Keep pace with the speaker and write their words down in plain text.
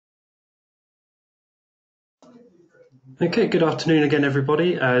Okay, good afternoon again,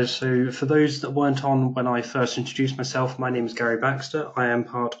 everybody. So for those that weren't on when I first introduced myself, my name is Gary Baxter. I am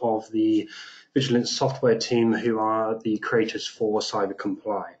part of the Vigilance software team who are the creators for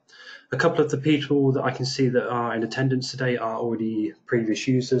CyberComply. A couple of the people that I can see that are in attendance today are already previous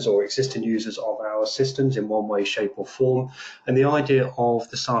users or existing users of our systems in one way, shape or form. And the idea of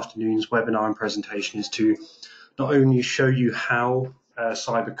this afternoon's webinar and presentation is to not only show you how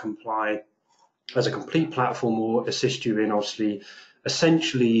CyberComply as a complete platform will assist you in obviously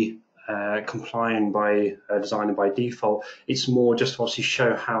essentially complying by design and by default. It's more just to obviously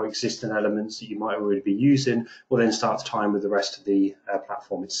show how existing elements that you might already be using will then start to tie in with the rest of the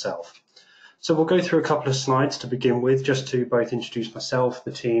platform itself. So we'll go through a couple of slides to begin with, just to both introduce myself,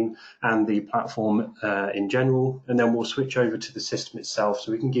 the team, and the platform in general, and then we'll switch over to the system itself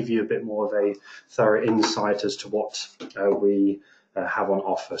so we can give you a bit more of a thorough insight as to what we have on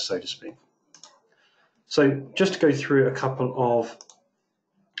offer, so to speak. So just to go through a couple of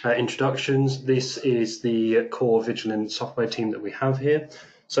introductions, this is the core Vigilant software team that we have here.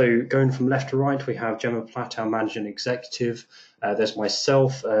 So going from left to right, we have Gemma Platt, our managing executive. There's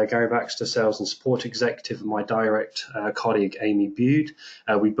myself, Gary Baxter, sales and support executive, and my direct colleague, Amy Bude.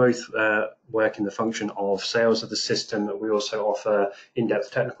 We both work in the function of sales of the system. We also offer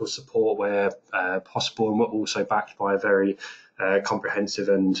in-depth technical support where possible, and we're also backed by a very comprehensive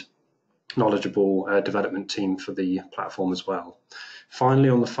and knowledgeable development team for the platform as well. Finally,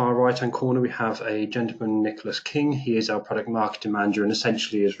 on the far right-hand corner, we have a gentleman, Nicholas King. He is our product marketing manager and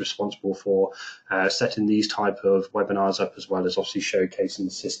essentially is responsible for setting these type of webinars up, as well as obviously showcasing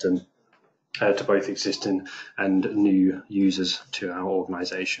the system to both existing and new users to our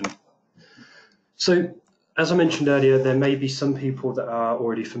organization. So, as I mentioned earlier, there may be some people that are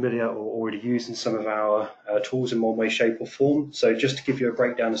already familiar or already using some of our tools in one way, shape or form. So just to give you a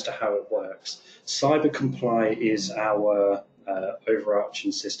breakdown as to how it works, CyberComply is our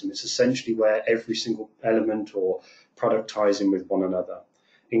overarching system. It's essentially where every single element or product ties in with one another.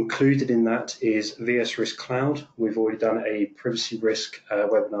 Included in that is VS Risk Cloud. We've already done a privacy risk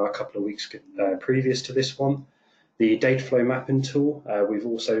webinar a couple of weeks previous to this one. The data flow mapping tool, we've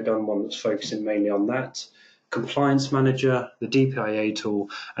also done one that's focusing mainly on that. Compliance Manager, the DPIA tool,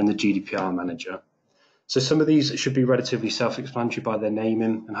 and the GDPR Manager. So some of these should be relatively self-explanatory by their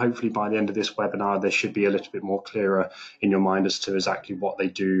naming, and hopefully by the end of this webinar, they should be a little bit more clearer in your mind as to exactly what they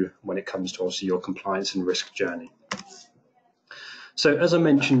do when it comes to obviously your compliance and risk journey. So as I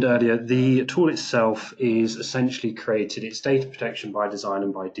mentioned earlier, the tool itself is essentially created. It's data protection by design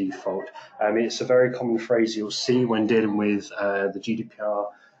and by default. It's a very common phrase you'll see when dealing with the GDPR,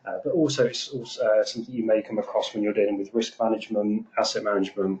 but also it's something you may come across when you're dealing with risk management, asset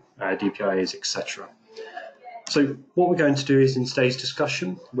management, DPIAs, etc. So what we're going to do is in today's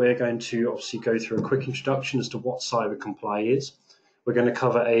discussion, we're going to obviously go through a quick introduction as to what CyberComply is. We're going to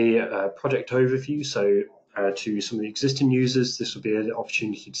cover a project overview, so to some of the existing users, this will be an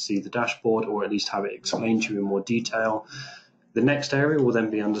opportunity to see the dashboard or at least have it explained to you in more detail. The next area will then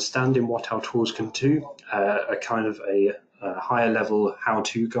be understanding what our tools can do, a kind of a higher level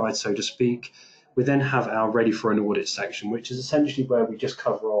how-to guide, so to speak. We then have our ready for an audit section, which is essentially where we just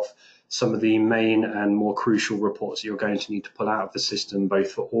cover off some of the main and more crucial reports that you're going to need to pull out of the system, both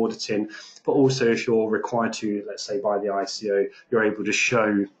for auditing, but also if you're required to, let's say by the ICO, you're able to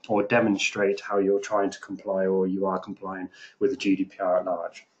show or demonstrate how you're trying to comply or you are complying with the GDPR at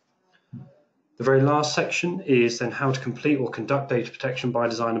large. The very last section is then how to complete or conduct data protection by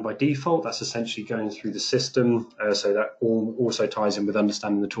design and by default. That's essentially going through the system, so that also ties in with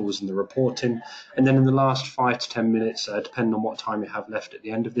understanding the tools and the reporting. And then in the last 5 to 10 minutes, depending on what time you have left at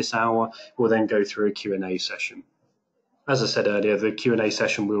the end of this hour, we'll then go through a Q&A session. As I said earlier, the Q&A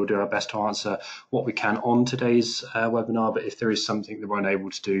session, we will do our best to answer what we can on today's webinar, but if there is something that we're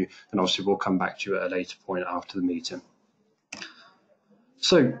unable to do, then obviously we'll come back to you at a later point after the meeting.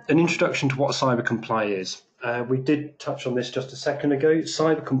 So, an introduction to what CyberComply is. We did touch on this just a second ago.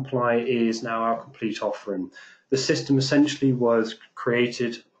 CyberComply is now our complete offering. The system essentially was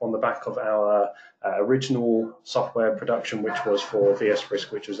created on the back of our original software production, which was for VS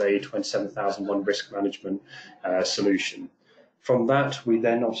Risk, which was a 27001 risk management solution. From that, we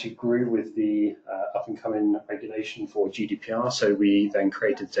then obviously grew with the up-and-coming regulation for GDPR, so we then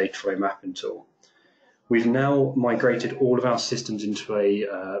created the data flow mapping tool. We've now migrated all of our systems into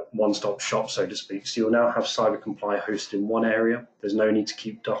a one-stop shop, so to speak. So you'll now have CyberComply hosted in one area. There's no need to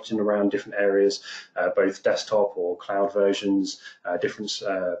keep dotting around different areas, both desktop or cloud versions, different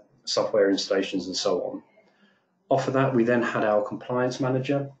software installations, and so on. Off of that, we then had our compliance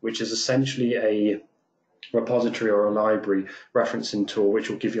manager, which is essentially a repository or a library referencing tool, which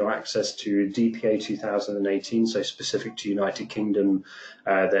will give you access to DPA 2018, so specific to United Kingdom,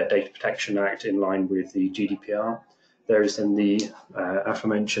 their Data Protection Act in line with the GDPR. There is then the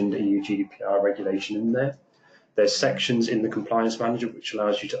aforementioned EU GDPR regulation in there. There's sections in the Compliance Manager which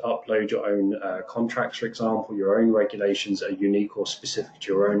allows you to upload your own contracts, for example, your own regulations are unique or specific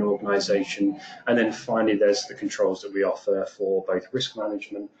to your own organisation. And then finally, there's the controls that we offer for both risk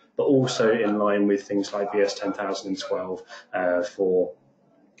management, but also in line with things like BS 10012 for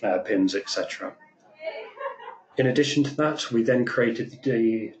PIMs, etc. In addition to that, we then created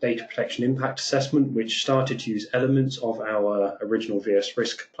the Data Protection Impact Assessment, which started to use elements of our original VS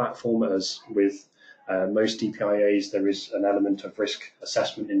Risk platform. As with most DPIAs, there is an element of risk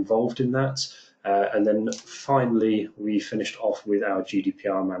assessment involved in that. And then finally, we finished off with our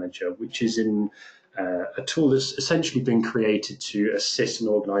GDPR Manager, which is a tool that's essentially been created to assist an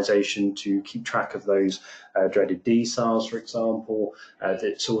organisation to keep track of those dreaded DSARs, for example.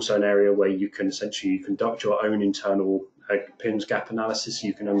 It's also an area where you can essentially conduct your own internal PIMS gap analysis.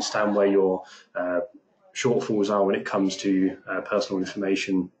 You can understand where your shortfalls are when it comes to personal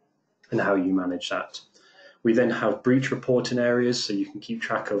information and how you manage that. We then have breach reporting areas, so you can keep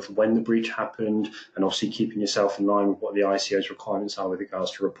track of when the breach happened and obviously keeping yourself in line with what the ICO's requirements are with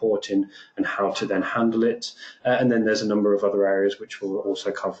regards to reporting and how to then handle it. And then there's a number of other areas which we'll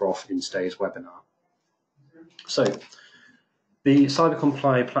also cover off in today's webinar. So the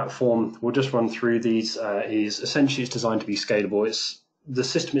CyberComply platform, we'll just run through these, is essentially it's designed to be scalable. The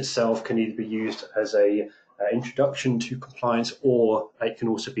system itself can either be used as a introduction to compliance, or it can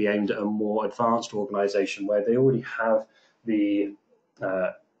also be aimed at a more advanced organisation where they already have the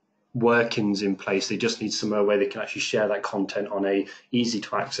workings in place. They just need somewhere where they can actually share that content on a easy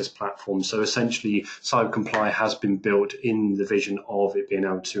to access platform. So essentially CyberComply has been built in the vision of it being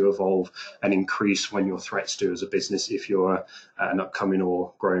able to evolve and increase when your threats do as a business if you're an upcoming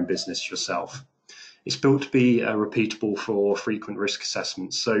or growing business yourself. It's built to be repeatable for frequent risk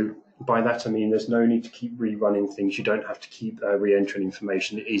assessments. So by that, I mean there's no need to keep rerunning things. You don't have to keep re-entering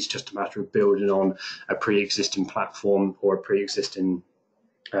information. It is just a matter of building on a pre-existing platform or a pre-existing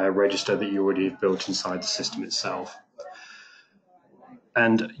register that you already have built inside the system itself.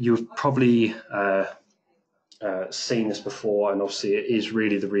 And you've probably seen this before, and obviously it is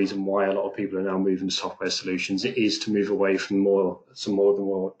really the reason why a lot of people are now moving to software solutions. It is to move away from some of the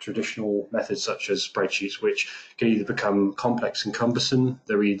more traditional methods such as spreadsheets, which can either become complex and cumbersome,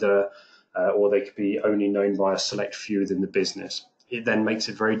 or they could be only known by a select few within the business. It then makes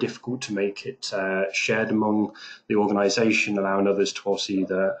it very difficult to make it shared among the organisation, allowing others to also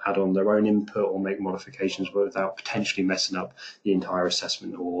either add on their own input or make modifications without potentially messing up the entire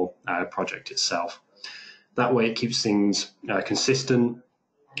assessment or project itself. That way it keeps things consistent,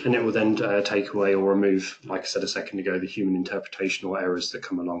 and it will then take away or remove, like I said a second ago, the human interpretation or errors that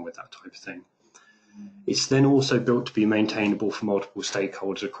come along with that type of thing. It's then also built to be maintainable for multiple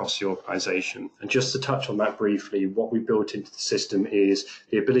stakeholders across the organisation. And just to touch on that briefly, what we built into the system is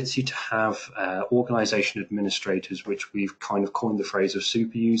the ability to have organisation administrators, which we've kind of coined the phrase of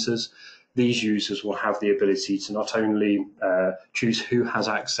super users. These users will have the ability to not only choose who has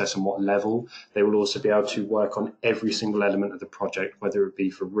access and what level, they will also be able to work on every single element of the project, whether it be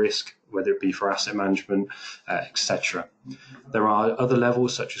for risk, whether it be for asset management, etc. There are other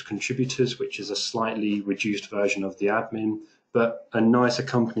levels such as contributors, which is a slightly reduced version of the admin, but a nice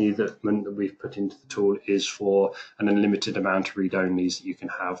accompaniment that we've put into the tool is for an unlimited amount of read-onlys that you can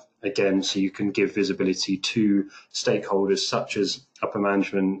have. Again, so you can give visibility to stakeholders such as upper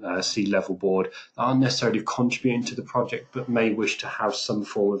management, C-level board, that aren't necessarily contributing to the project, but may wish to have some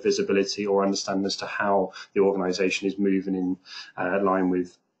form of visibility or understanding as to how the organisation is moving in line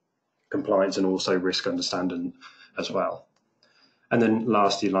with compliance and also risk understanding as well. And then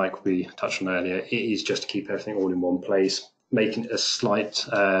lastly, like we touched on earlier, it is just to keep everything all in one place, making it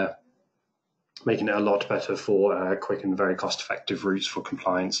a lot better for quick and very cost-effective routes for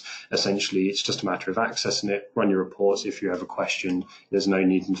compliance. Essentially, it's just a matter of accessing it, run your reports. If you have a question, there's no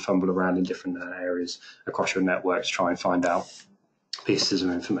need to fumble around in different areas across your network to try and find out pieces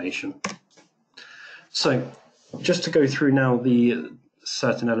of information. So just to go through now the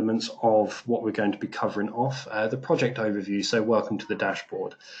certain elements of what we're going to be covering off, the project overview. So welcome to the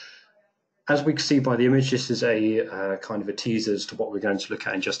dashboard. As we can see by the image, this is a kind of a teaser as to what we're going to look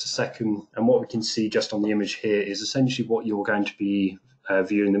at in just a second. And what we can see just on the image here is essentially what you're going to be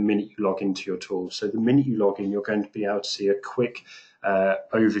viewing the minute you log into your tool. So the minute you log in, you're going to be able to see a quick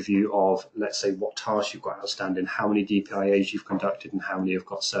overview of, let's say, what tasks you've got outstanding, how many DPIAs you've conducted, and how many have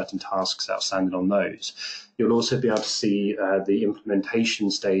got certain tasks outstanding on those. You'll also be able to see the implementation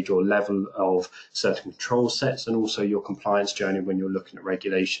stage or level of certain control sets, and also your compliance journey when you're looking at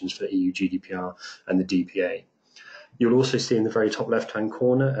regulations for EU GDPR and the DPA. You'll also see in the very top left-hand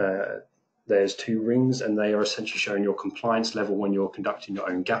corner, there's 2 rings, and they are essentially showing your compliance level when you're conducting your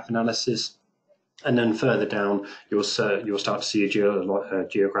own gap analysis. And then further down, you'll start to see a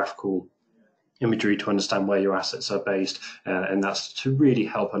geographical imagery to understand where your assets are based, and that's to really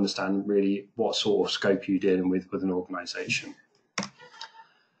help understand really what sort of scope you're dealing with an organisation.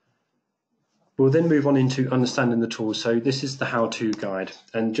 We'll then move on into understanding the tools. So this is the how-to guide,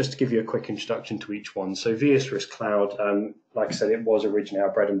 and just to give you a quick introduction to each one. So VS Risk Cloud, like I said, it was originally our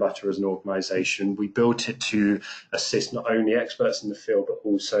bread and butter as an organisation. We built it to assist not only experts in the field, but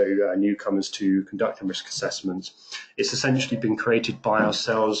also newcomers to conducting risk assessments. It's essentially been created by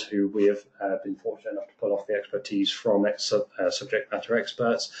ourselves, who we have been fortunate enough to pull off the expertise from subject matter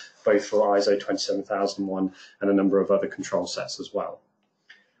experts, both for ISO 27001 and a number of other control sets as well.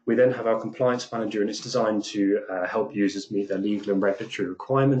 We then have our compliance manager, and it's designed to help users meet their legal and regulatory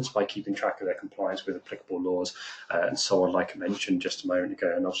requirements by keeping track of their compliance with applicable laws and so on, like I mentioned just a moment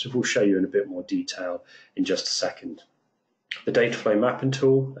ago. And obviously we'll show you in a bit more detail in just a second. The data flow mapping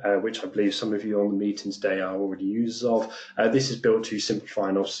tool, which I believe some of you on the meeting today are already users of, this is built to simplify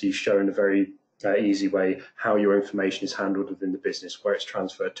and obviously show in a very easy way how your information is handled within the business, where it's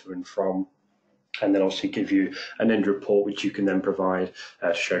transferred to and from, and then obviously give you an end report which you can then provide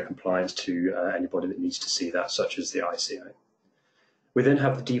to show compliance to anybody that needs to see that, such as the ICO. We then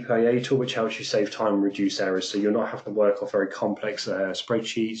have the DPIA tool, which helps you save time and reduce errors, so you're not having to work off very complex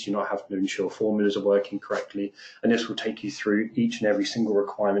spreadsheets, you're not having to ensure formulas are working correctly, and this will take you through each and every single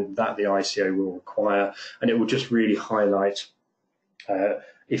requirement that the ICO will require, and it will just really highlight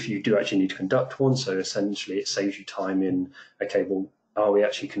if you do actually need to conduct one. So essentially it saves you time in, okay, well, are we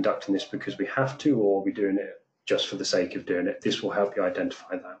actually conducting this because we have to, or are we doing it just for the sake of doing it? This will help you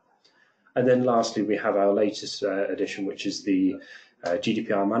identify that. And then lastly, we have our latest addition, which is the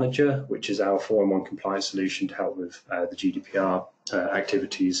GDPR Manager, which is our 4-in-1 compliance solution to help with the GDPR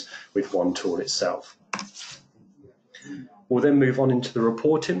activities with one tool itself. We'll then move on into the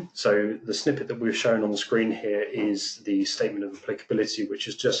reporting. So the snippet that we've shown on the screen here is the statement of applicability, which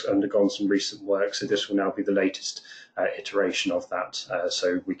has just undergone some recent work. So this will now be the latest iteration of that.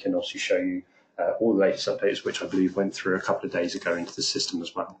 So we can also show you all the latest updates, which I believe went through a couple of days ago into the system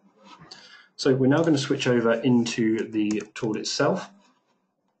as well. So we're now going to switch over into the tool itself.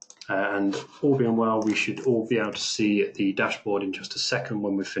 And all being well, we should all be able to see the dashboard in just a second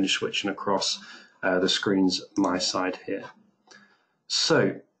when we've finished switching across the screens my side here.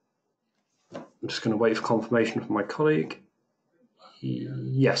 So I'm just going to wait for confirmation from my colleague.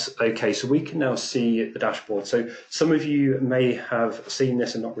 Yes, okay, so we can now see the dashboard. So some of you may have seen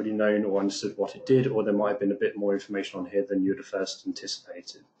this and not really known or understood what it did, or there might have been a bit more information on here than you'd have first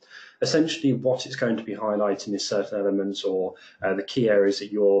anticipated. Essentially, what it's going to be highlighting is certain elements or the key areas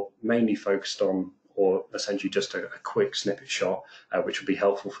that you're mainly focused on, or essentially just a quick snippet shot, which will be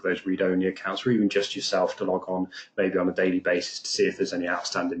helpful for those read-only accounts, or even just yourself to log on maybe on a daily basis to see if there's any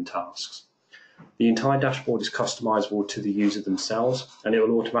outstanding tasks. The entire dashboard is customizable to the user themselves, and it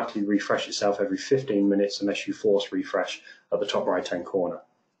will automatically refresh itself every 15 minutes unless you force refresh at the top right-hand corner.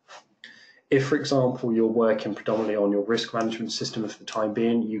 If, for example, you're working predominantly on your risk management system for the time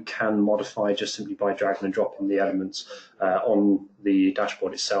being, you can modify just simply by dragging and dropping the elements on the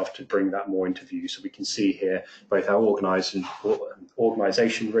dashboard itself to bring that more into view. So we can see here both our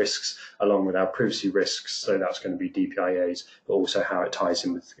organisation risks along with our privacy risks, so that's going to be DPIAs, but also how it ties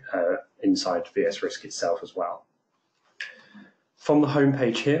in with inside VS Risk itself as well. From the home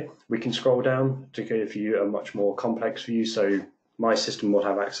page here, we can scroll down to give you a much more complex view. So my system will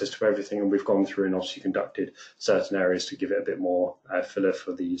have access to everything, and we've gone through and obviously conducted certain areas to give it a bit more filler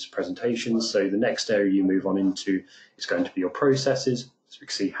for these presentations. So the next area you move on into is going to be your processes. So we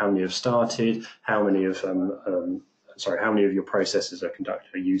can see how many have started, how many of how many of your processes are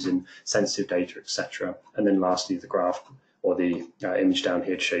conducted, are using sensitive data, etc. And then lastly, the graph or the image down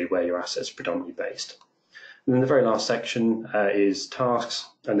here to show you where your assets are predominantly based. And then the very last section is tasks,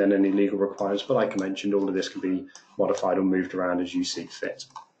 and then any legal requirements. But like I mentioned, all of this can be modified or moved around as you see fit.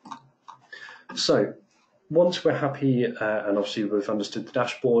 So once we're happy and obviously we've understood the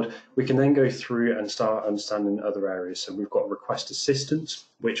dashboard, we can then go through and start understanding other areas. So we've got request assistance,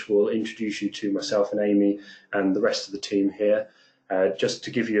 which will introduce you to myself and Amy and the rest of the team here. Just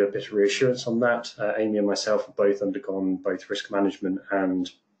to give you a bit of reassurance on that, Amy and myself have both undergone both risk management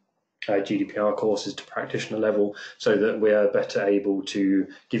and GDPR courses to practitioner level, so that we are better able to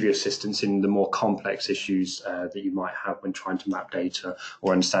give you assistance in the more complex issues that you might have when trying to map data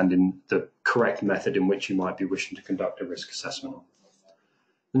or understanding the correct method in which you might be wishing to conduct a risk assessment.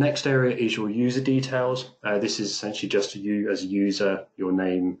 The next area is your user details. This is essentially just you as a user, your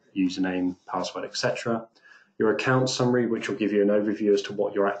name, username, password, etc. Your account summary, which will give you an overview as to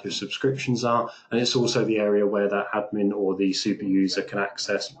what your active subscriptions are, and it's also the area where that admin or the super user can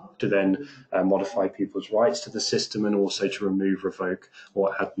access to then modify people's rights to the system, and also to remove, revoke,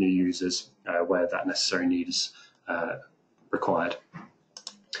 or add new users where that necessary need is required.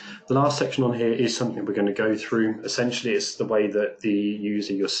 The last section on here is something we're going to go through. Essentially, it's the way that the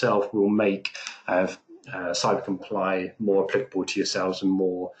user yourself will make CyberComply more applicable to yourselves and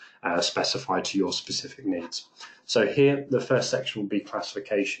more specified to your specific needs. So here, the first section will be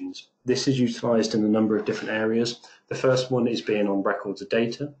classifications. This is utilised in a number of different areas. The first one is being on records of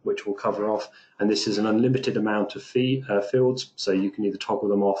data, which we'll cover off, and this is an unlimited amount of fields, so you can either toggle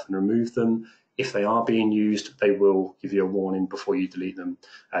them off and remove them. If they are being used, they will give you a warning before you delete them,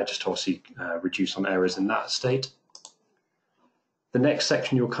 just to obviously reduce on errors in that state. The next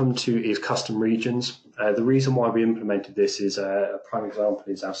section you'll come to is custom regions. The reason why we implemented this is a prime example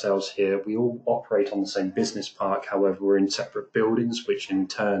is ourselves here. We all operate on the same business park, however, we're in separate buildings, which in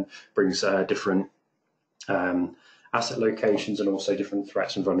turn brings different asset locations and also different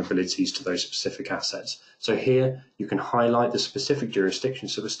threats and vulnerabilities to those specific assets. So here you can highlight the specific jurisdiction.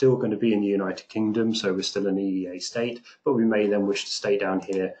 So we're still going to be in the United Kingdom, so we're still an EEA state, but we may then wish to stay down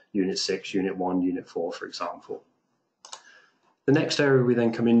here, Unit 6, Unit 1, Unit 4, for example. The next area we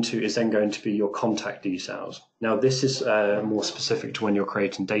then come into is then going to be your contact details. Now this is more specific to when you're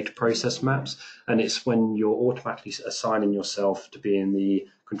creating data process maps, and it's when you're automatically assigning yourself to being the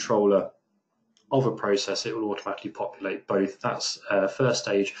controller of a process. It will automatically populate both that first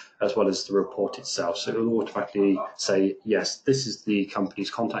stage as well as the report itself. So it will automatically say, yes, this is the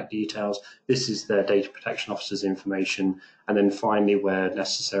company's contact details, this is their data protection officer's information, and then finally, where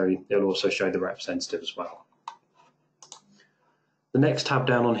necessary, it will also show the representative as well. The next tab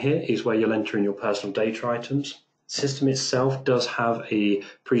down on here is where you'll enter in your personal data items. The system itself does have a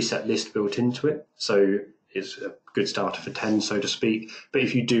preset list built into it, so it's a good starter for 10, so to speak. But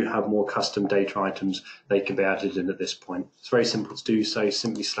if you do have more custom data items, they can be added in at this point. It's very simple to do so.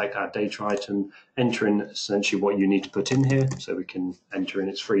 Simply select Add Data Item, enter in essentially what you need to put in here. So we can enter in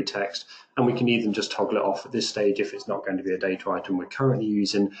its free text, and we can even just toggle it off at this stage if it's not going to be a data item we're currently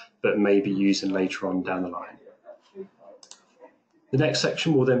using, but may be using later on down the line. The next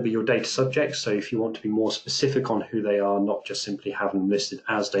section will then be your data subjects. So if you want to be more specific on who they are, not just simply having them listed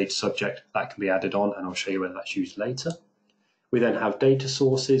as data subject, that can be added on, and I'll show you where that's used later. We then have data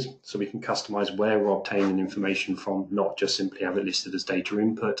sources, so we can customize where we're obtaining information from, not just simply have it listed as data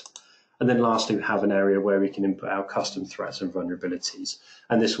input. And then lastly, we have an area where we can input our custom threats and vulnerabilities,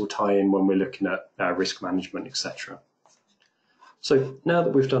 and this will tie in when we're looking at risk management, etc. So now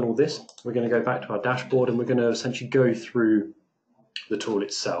that we've done all this, we're going to go back to our dashboard, and we're going to essentially go through the tool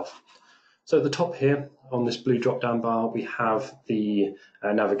itself. So at the top here on this blue drop down bar, we have the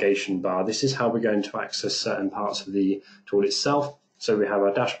navigation bar. This is how we're going to access certain parts of the tool itself. So we have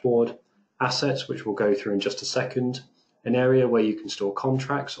our dashboard, assets, which we'll go through in just a second, an area where you can store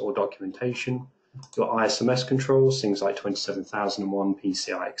contracts or documentation, your ISMS controls, things like 27001,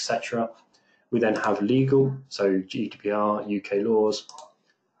 PCI, etc. We then have legal, so GDPR, UK laws,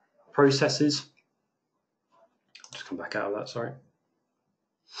 processes. Just come back out of that, sorry.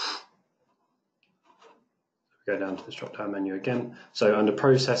 Go down to this drop-down menu again. So under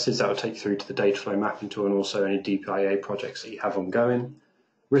processes, that will take you through to the data flow mapping tool and also any DPIA projects that you have ongoing.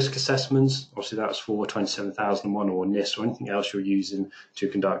 Risk assessments, obviously that's for 27001 or NIST or anything else you're using to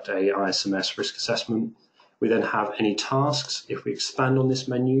conduct a ISMS risk assessment. We then have any tasks. If we expand on this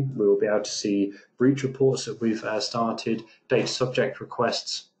menu, we will be able to see breach reports that we've started, data subject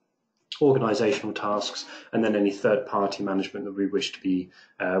requests, organizational tasks, and then any third-party management that we wish to be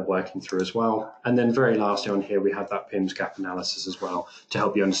working through as well. And then very lastly on here, we have that PIMS gap analysis as well to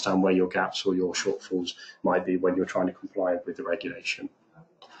help you understand where your gaps or your shortfalls might be when you're trying to comply with the regulation.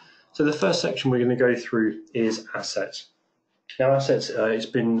 So the first section we're going to go through is assets. Now assets, it's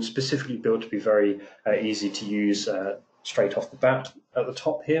been specifically built to be very easy to use straight off the bat. At the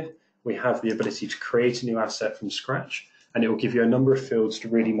top here, we have the ability to create a new asset from scratch, and it will give you a number of fields to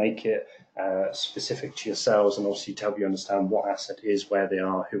really make it specific to yourselves and obviously to help you understand what asset is, where they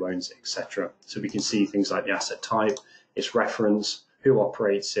are, who owns it, etc. So we can see things like the asset type, its reference, who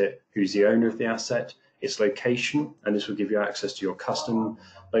operates it, who's the owner of the asset, its location, and this will give you access to your custom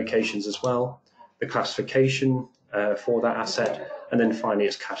locations as well, the classification, for that asset, and then finally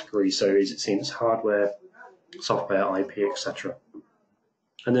its category. So is it seen as hardware, software, IP, etc.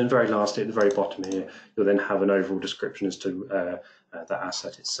 And then very lastly, at the very bottom here, you'll then have an overall description as to that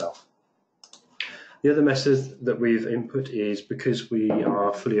asset itself. The other method that we've input is, because we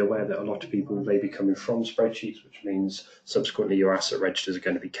are fully aware that a lot of people may be coming from spreadsheets, which means subsequently your asset registers are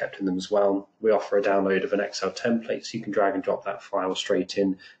going to be kept in them as well. We offer a download of an Excel template, so you can drag and drop that file straight in,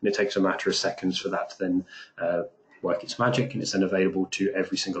 and it takes a matter of seconds for that to then work its magic, and it's then available to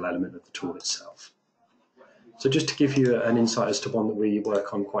every single element of the tool itself. So just to give you an insight as to one that we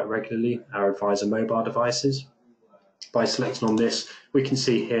work on quite regularly, our advisor mobile devices. By selecting on this, we can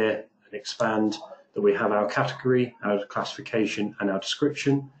see here and expand that we have our category, our classification, and our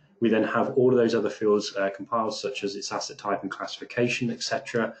description. We then have all of those other fields compiled, such as its asset type and classification,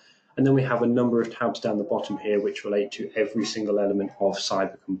 etc. And then we have a number of tabs down the bottom here which relate to every single element of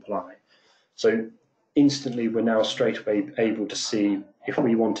CyberComply. So instantly we're now straight away able to see, if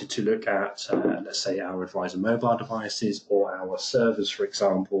we wanted to look at, let's say, our advisor mobile devices or our servers, for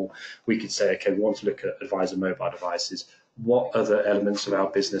example, we could say, okay, we want to look at advisor mobile devices. What other elements of our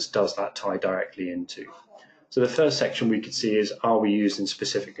business does that tie directly into? So the first section we could see is, are we using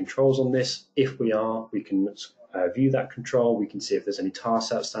specific controls on this? If we are, we can view that control, we can see if there's any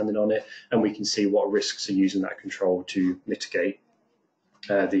tasks outstanding on it, and we can see what risks are using that control to mitigate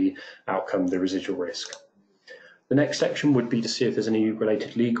the outcome, the residual risk. The next section would be to see if there's any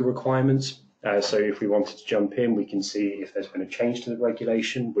related legal requirements. So if we wanted to jump in, we can see if there's been a change to the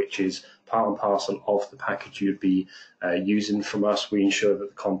regulation, which is part and parcel of the package you'd be using from us. We ensure that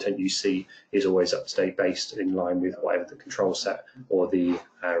the content you see is always up to date, based in line with whatever the control set or the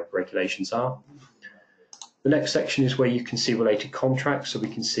regulations are. The next section is where you can see related contracts, so we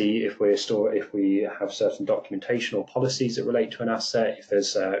can see if we have certain documentation or policies that relate to an asset, if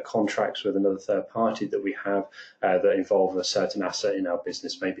there's contracts with another third party that we have that involve a certain asset in our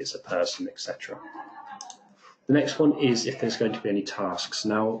business, maybe it's a person, etc. The next one is if there's going to be any tasks.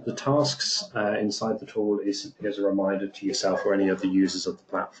 Now, the tasks inside the tool is simply as a reminder to yourself or any other users of the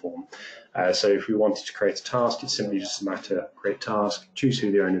platform. So if we wanted to create a task, it's simply just a matter of create task, choose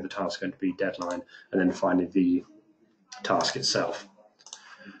who the owner of the task is going to be, deadline, and then finally the task itself.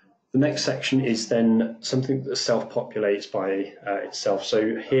 The next section is then something that self-populates by itself.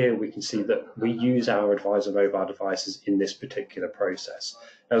 So here we can see that we use our advisor mobile devices in this particular process.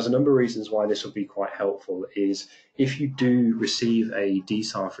 Now, there's a number of reasons why this will be quite helpful. Is if you do receive a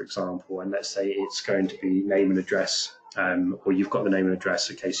DSAR, for example, and let's say it's going to be name and address, or you've got the name and address,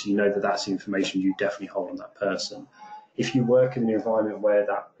 okay, so you know that that's the information you definitely hold on that person. If you work in an environment where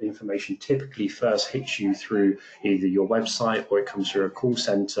that information typically first hits you through either your website or it comes through a call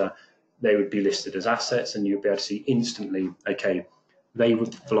center, they would be listed as assets, and you'll be able to see instantly, okay, they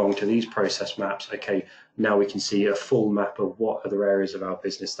would belong to these process maps. Okay, now we can see a full map of what other areas of our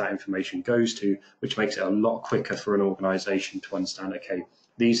business that information goes to, which makes it a lot quicker for an organization to understand, okay,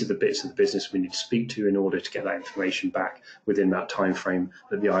 these are the bits of the business we need to speak to in order to get that information back within that time frame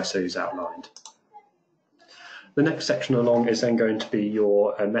that the ISO has outlined. The next section along is then going to be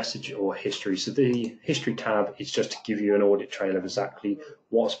your message or history. So the history tab is just to give you an audit trail of exactly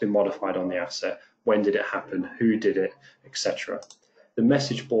what's been modified on the asset, when did it happen, who did it, etc. The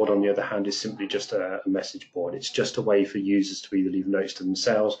message board, on the other hand, is simply just a message board. It's just a way for users to either leave notes to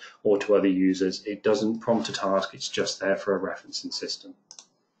themselves or to other users. It doesn't prompt a task, it's just there for a referencing system.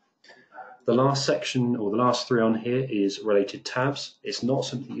 The last section, or the last three on here, is related tabs. It's not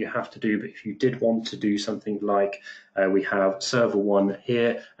something you have to do, but if you did want to do something like we have server 1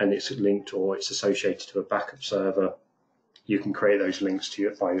 here, and it's linked or it's associated to a backup server, you can create those links to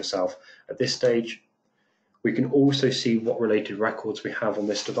it by yourself at this stage. We can also see what related records we have on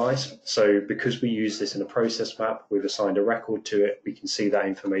this device. So because we use this in a process map, we've assigned a record to it, we can see that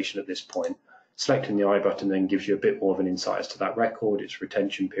information at this point. Selecting the I button then gives you a bit more of an insight as to that record, its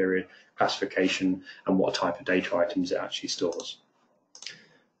retention period, classification, and what type of data items it actually stores.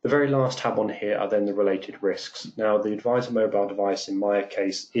 The very last tab on here are then the related risks. Now, the advisor mobile device in my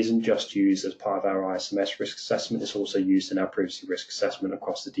case isn't just used as part of our ISMS risk assessment, it's also used in our privacy risk assessment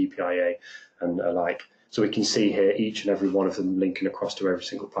across the DPIA and alike. So we can see here each and every one of them linking across to every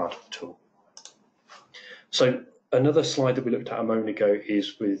single part of the tool. So another slide that we looked at a moment ago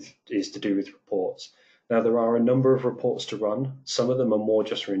is to do with reports. Now, there are a number of reports to run. Some of them are more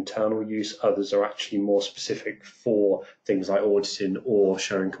just for internal use, others are actually more specific for things like auditing or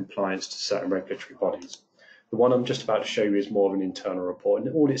showing compliance to certain regulatory bodies. The one I'm just about to show you is more of an internal report,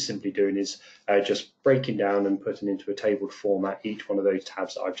 and all it's simply doing is just breaking down and putting into a tabled format each one of those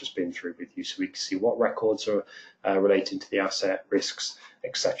tabs that I've just been through with you, so we can see what records are relating to the asset, risks,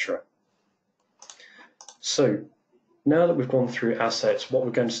 etc. So Now that we've gone through assets, what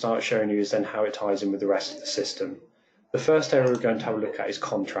we're going to start showing you is then how it ties in with the rest of the system. The first area we're going to have a look at is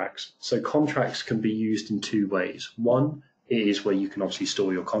contracts. So contracts can be used in two ways. One, it is where you can obviously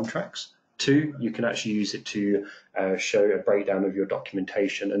store your contracts. Two, you can actually use it to show a breakdown of your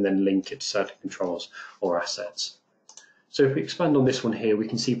documentation and then link it to certain controls or assets. So if we expand on this one here, we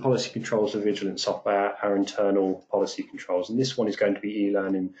can see policy controls of vigilant software, our internal policy controls, and this one is going to be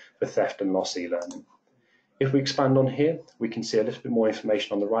e-learning for theft and loss e-learning. If we expand on here, we can see a little bit more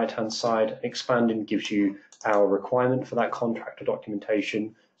information on the right-hand side. Expanding gives you our requirement for that contract or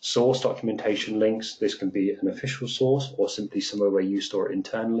documentation, source documentation links. This can be an official source or simply somewhere where you store it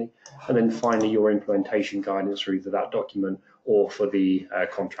internally. And then finally, your implementation guidance for either that document or for the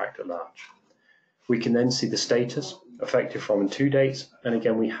contract at large. We can then see the status, effective from and to dates. And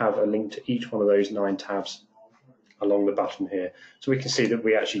again, we have a link to each one of those 9 tabs along the button here. So we can see that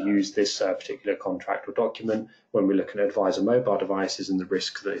we actually use this particular contract or document when we're looking at advisor mobile devices and the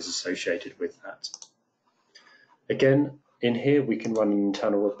risk that is associated with that. Again, in here we can run an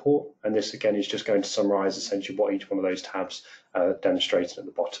internal report, and this again is just going to summarize essentially what each one of those tabs demonstrated at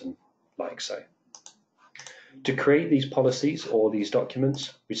the bottom, like so. To create these policies or these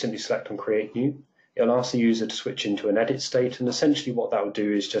documents, we simply select on Create New. It'll ask the user to switch into an edit state, and essentially what that will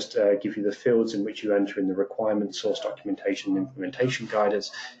do is just give you the fields in which you enter in the requirements, source documentation, and implementation guidance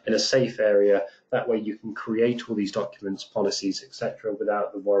in a safe area. That way you can create all these documents, policies, etc.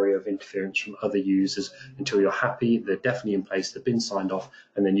 without the worry of interference from other users until you're happy, they're definitely in place, they've been signed off,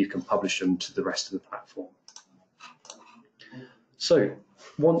 and then you can publish them to the rest of the platform. So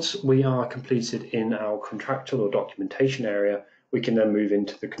once we are completed in our contractual or documentation area, we can then move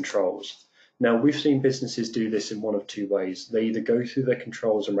into the controls. Now, we've seen businesses do this in one of two ways. They either go through their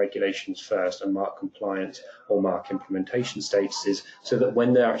controls and regulations first and mark compliance or mark implementation statuses, so that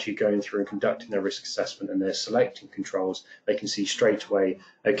when they're actually going through and conducting their risk assessment and they're selecting controls, they can see straight away,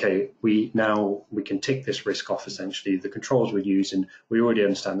 okay, we can tick this risk off essentially. The controls we're using, we already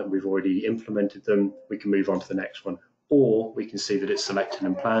understand that we've already implemented them, we can move on to the next one. Or we can see that it's selected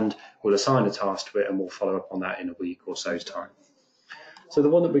and planned, we'll assign a task to it and we'll follow up on that in a week or so's time. So the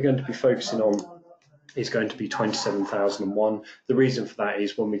one that we're going to be focusing on is going to be 27001. The reason for that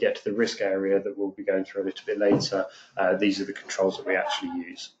is when we get to the risk area that we'll be going through a little bit later, these are the controls that we actually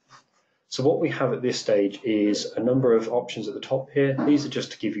use. So what we have at this stage is a number of options at the top here. These are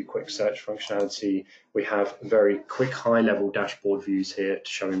just to give you quick search functionality. We have very quick high-level dashboard views here to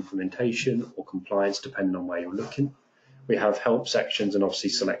show implementation or compliance depending on where you're looking. We have help sections and obviously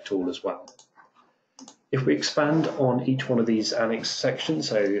select all as well. If we expand on each one of these annex sections,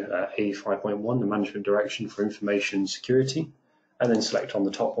 so A5.1, the management direction for information security, and then select on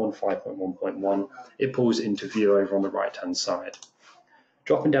the top one, 5.1.1, it pulls into view over on the right-hand side.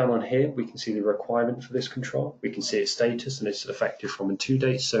 Dropping down on here, we can see the requirement for this control. We can see its status and it's effective from and to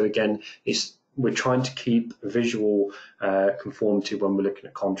dates. So again, we're trying to keep visual conformity when we're looking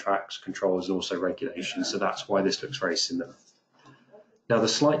at contracts, controls, and also regulations. So that's why this looks very similar. Now, the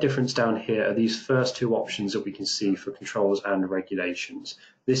slight difference down here are these first two options that we can see for controls and regulations.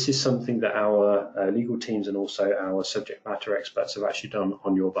 This is something that our legal teams and also our subject matter experts have actually done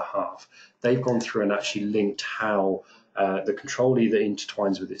on your behalf. They've gone through and actually linked how the control either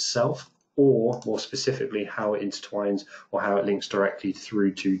intertwines with itself or, more specifically, how it intertwines or how it links directly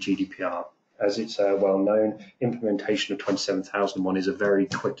through to GDPR. As it's well known, implementation of 27001 is a very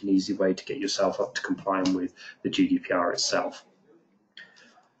quick and easy way to get yourself up to complying with the GDPR itself.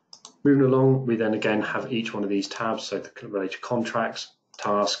 Moving along, we then again have each one of these tabs, so the related contracts,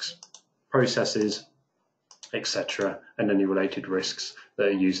 tasks, processes, etc., and any related risks that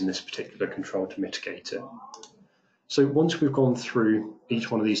are using this particular control to mitigate it. So once we've gone through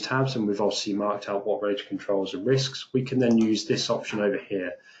each one of these tabs and we've obviously marked out what related controls and risks, we can then use this option over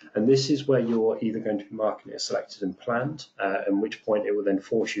here. And this is where you're either going to be marking it as selected and planned, at which point it will then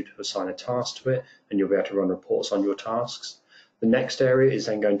force you to assign a task to it and you'll be able to run reports on your tasks. The next area is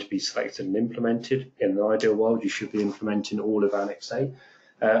then going to be selected and implemented. In an ideal world, you should be implementing all of Annex A.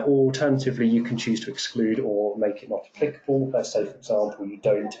 Alternatively, you can choose to exclude or make it not applicable. Let's say, for example, you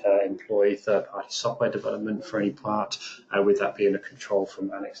don't employ third-party software development for any part, with that being a control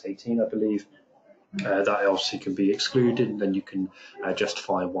from Annex 18, I believe. That obviously can be excluded, and then you can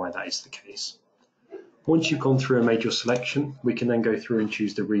justify why that is the case. Once you've gone through and made your selection, we can then go through and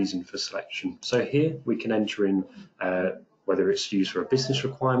choose the reason for selection. So here we can enter in whether it's used for a business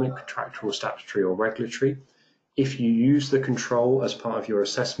requirement, contractual, statutory, or regulatory. If you use the control as part of your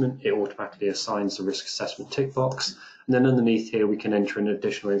assessment, it automatically assigns the risk assessment tick box. And then underneath here, we can enter in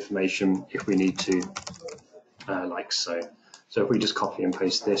additional information if we need to, like so. So if we just copy and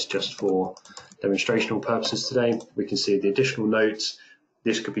paste this just for demonstrational purposes today, we can see the additional notes.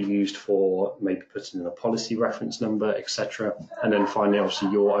 This could be used for maybe putting in a policy reference number, etc. And then finally,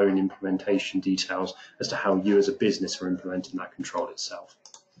 obviously, your own implementation details as to how you as a business are implementing that control itself.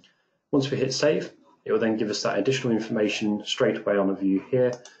 Once we hit save, it will then give us that additional information straight away on a view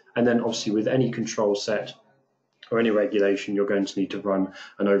here. And then obviously with any control set or any regulation, you're going to need to run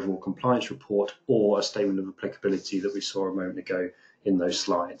an overall compliance report or a statement of applicability that we saw a moment ago in those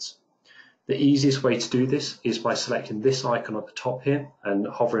slides. The easiest way to do this is by selecting this icon at the top here, and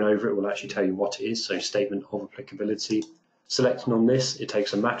hovering over it will actually tell you what it is, so statement of applicability. Selecting on this, it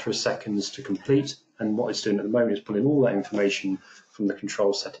takes a matter of seconds to complete, and what it's doing at the moment is pulling all that information from the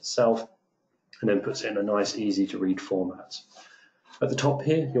control set itself and then puts it in a nice, easy to read format. At the top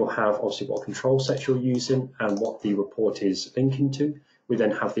here, you'll have obviously what control set you're using and what the report is linking to. We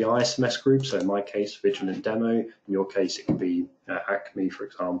then have the ISMS group, so in my case, Vigilant Demo. In your case, it could be Acme, for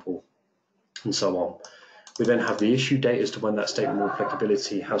example, and so on. We then have the issue date as to when that statement of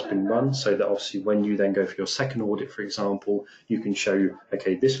applicability has been run, so that obviously when you then go for your second audit, for example, you can show,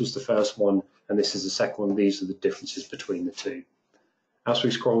 okay, this was the first one and this is the second one. These are the differences between the two. As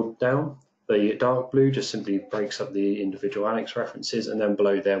we scroll down, the dark blue just simply breaks up the individual annex references, and then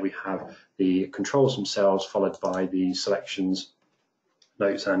below there we have the controls themselves, followed by the selections,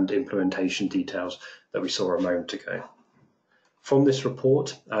 notes and implementation details that we saw a moment ago. From this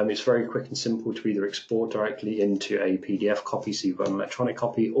report, it's very quick and simple to either export directly into a PDF copy, so you've got an electronic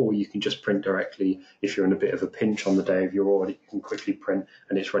copy, or you can just print directly. If you're in a bit of a pinch on the day of your audit, you can quickly print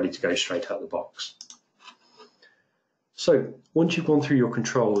and it's ready to go straight out the box. So once you've gone through your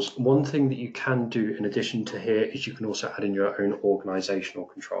controls, one thing that you can do in addition to here is you can also add in your own organizational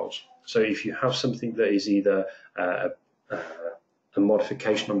controls. So if you have something that is either a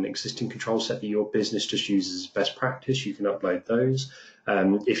modification on an existing control set that your business just uses as best practice, you can upload those.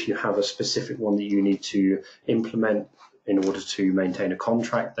 If you have a specific one that you need to implement in order to maintain a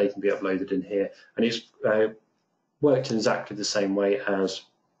contract, they can be uploaded in here. And it's worked in exactly the same way as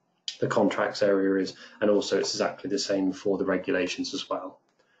the contracts area is, and also it's exactly the same for the regulations as well.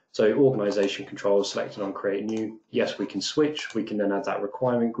 So organization controls, selected on create new, yes, we can switch. We can then add that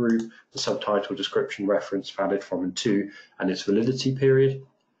requirement group, the subtitle, description, reference, valid from and to, and its validity period.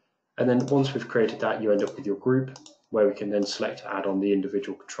 And then once we've created that, you end up with your group, where we can then select to add on the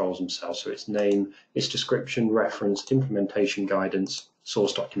individual controls themselves. So its name, its description, reference, implementation guidance,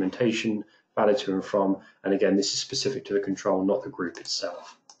 source documentation, valid to and from, and again, this is specific to the control, not the group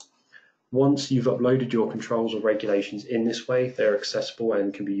itself. Once you've uploaded your controls or regulations in this way, they're accessible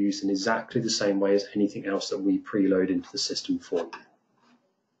and can be used in exactly the same way as anything else that we preload into the system for you.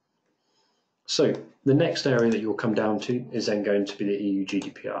 So the next area that you'll come down to is then going to be the EU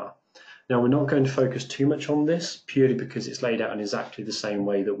GDPR. Now, we're not going to focus too much on this purely because it's laid out in exactly the same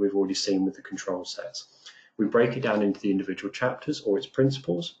way that we've already seen with the control sets. We break it down into the individual chapters or its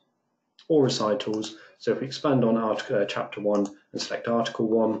principles or recitals. So if we expand on chapter 1 and select article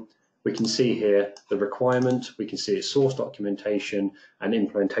 1, we can see here the requirement, we can see its source documentation and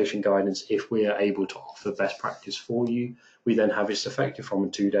implementation guidance if we are able to offer best practice for you. We then have its effective from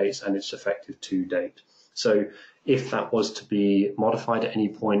and to dates and its effective to date. So if that was to be modified at any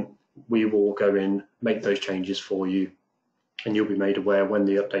point, we will go in, make those changes for you, and you'll be made aware when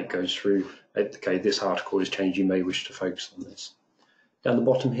the update goes through, okay, this article is changed, you may wish to focus on this. Down the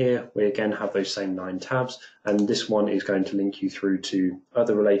bottom here, we again have those same 9 tabs, and this one is going to link you through to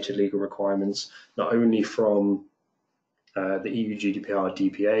other related legal requirements, not only from the EU GDPR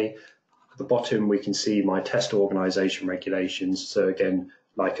DPA. At the bottom, we can see my test organisation regulations. So again,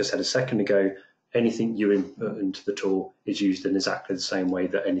 like I said a second ago, anything you input into the tool is used in exactly the same way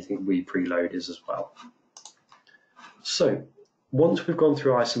that anything we preload is as well. So once we've gone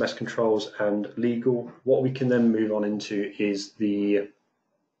through ISMS controls and legal, what we can then move on into is the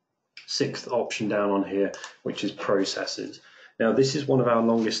 6th option down on here, which is processes. Now, this is one of our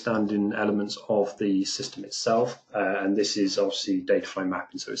longest standing elements of the system itself, and this is obviously data flow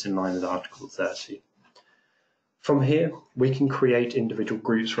mapping, so it's in line with Article 30. From here, we can create individual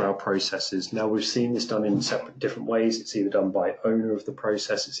groups for our processes. Now, we've seen this done in separate different ways. It's either done by owner of the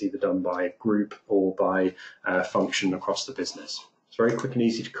process, it's either done by group or by function across the business. It's very quick and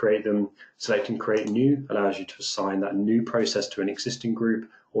easy to create them. Selecting create new allows you to assign that new process to an existing group,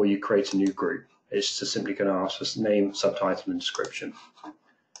 or you create a new group. It's just simply going to ask for name, subtitle and description.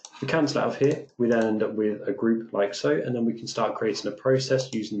 If we cancel out of here, we then end up with a group like so, and then we can start creating a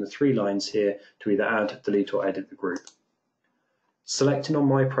process using the 3 lines here to either add, delete or edit the group. Selecting on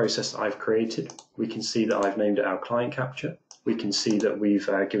my process that I've created, we can see that I've named it our client capture. We can see that we've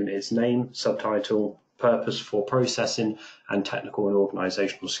given it its name, subtitle, purpose for processing and technical and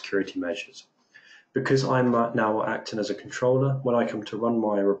organisational security measures. Because I'm now acting as a controller, when I come to run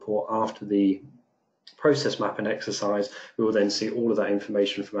my report after the process mapping exercise, we will then see all of that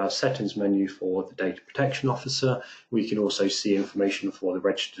information from our settings menu for the data protection officer. We can also see information for the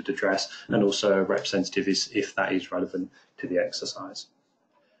registered address and also a representative if that is relevant to the exercise.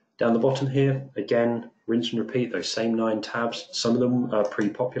 Down the bottom here, again, rinse and repeat those same 9 tabs. Some of them are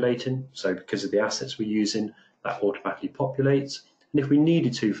pre-populating, so because of the assets we're using, that automatically populates. And if we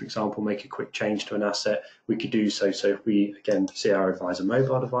needed to, for example, make a quick change to an asset, we could do so. So if we, again, see our advisor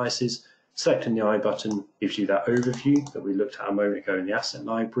mobile devices, selecting the I button gives you that overview that we looked at a moment ago in the asset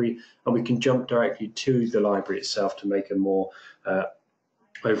library, and we can jump directly to the library itself to make a more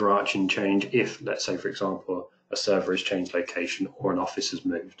overarching change if, let's say, for example, a server has changed location or an office has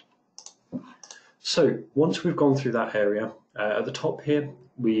moved. So once we've gone through that area, at the top here,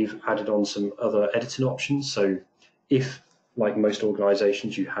 we've added on some other editing options. So if, like most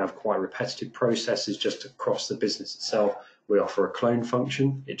organizations, you have quite repetitive processes just across the business itself, we offer a clone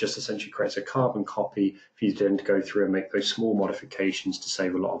function. It just essentially creates a carbon copy for you then to go through and make those small modifications to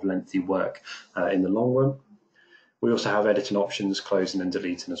save a lot of lengthy work in the long run. We also have editing options, closing and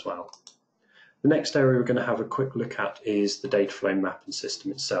deleting as well. The next area we're going to have a quick look at is the data flow mapping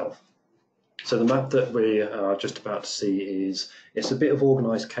system itself. So the map that we are just about to see it's a bit of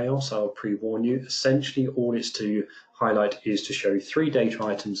organized chaos, I'll pre-warn you. Essentially all it's to highlight is to show 3 data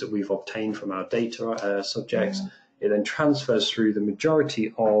items that we've obtained from our data subjects. It then transfers through the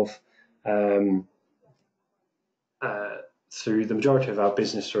majority of our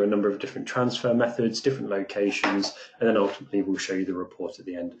business through a number of different transfer methods, different locations, and then ultimately we'll show you the report at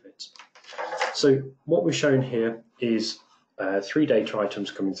the end of it. So what we're showing here is 3 data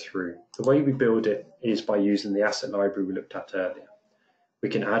items coming through. The way we build it is by using the asset library we looked at earlier. We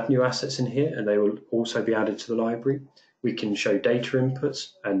can add new assets in here and they will also be added to the library. We can show data inputs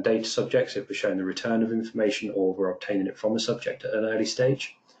and data subjects if we're showing the return of information or we're obtaining it from a subject at an early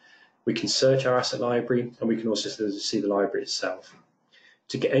stage. We can search our asset library and we can also see the library itself.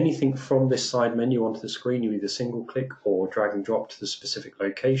 To get anything from this side menu onto the screen, you either single click or drag and drop to the specific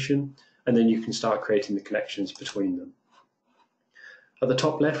location, and then you can start creating the connections between them. At the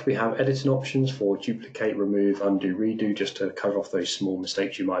top left, we have editing options for duplicate, remove, undo, redo, just to cover off those small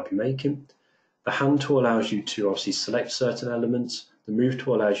mistakes you might be making. The hand tool allows you to obviously select certain elements. The move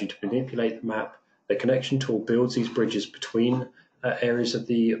tool allows you to manipulate the map. The connection tool builds these bridges between areas of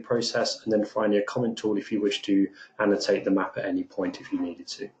the process, and then finally a comment tool if you wish to annotate the map at any point if you needed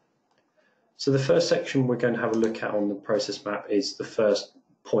to. So the first section we're going to have a look at on the process map is the first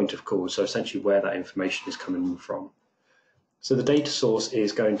point of call, so essentially where that information is coming from. So the data source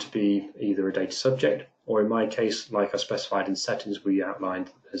is going to be either a data subject, or in my case, like I specified in settings, we outlined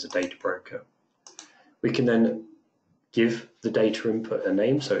as a data broker. We can then give the data input a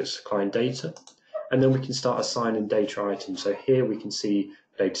name, so it's client data, and then we can start assigning data items. So here we can see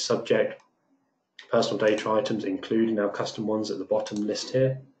data subject, personal data items, including our custom ones at the bottom list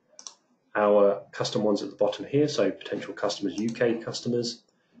here, our custom ones at the bottom here, so potential customers, UK customers,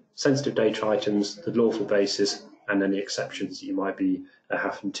 sensitive data items, the lawful basis, and any exceptions that you might be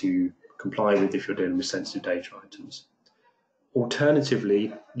having to comply with if you're dealing with sensitive data items.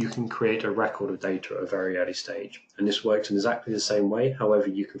 Alternatively, you can create a record of data at a very early stage, and this works in exactly the same way. However,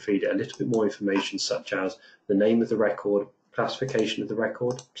 you can feed it a little bit more information, such as the name of the record, classification of the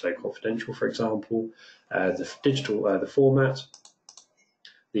record, so confidential, for example, the format,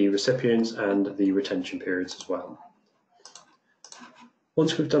 the recipients, and the retention periods as well.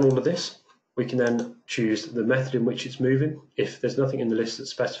 Once we've done all of this, we can then choose the method in which it's moving. If there's nothing in the list that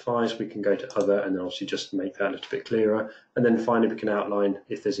specifies, we can go to other and then obviously just make that a little bit clearer. And then finally, we can outline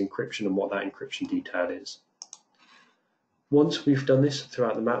if there's encryption and what that encryption detail is. Once we've done this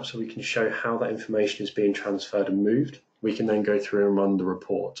throughout the map, so we can show how that information is being transferred and moved, we can then go through and run the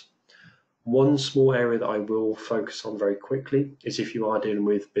report. One small area that I will focus on very quickly is if you are dealing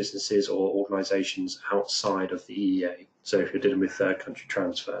with businesses or organisations outside of the EEA. So if you're dealing with third country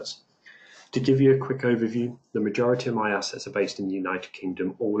transfers. To give you a quick overview, the majority of my assets are based in the United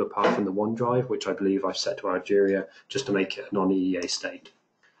Kingdom, all apart from the OneDrive, which I believe I've set to Algeria just to make it a non-EEA state.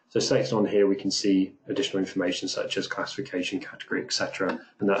 So selected on here, we can see additional information such as classification, category, etc.,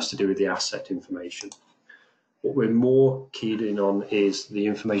 and that's to do with the asset information. What we're more keyed in on is the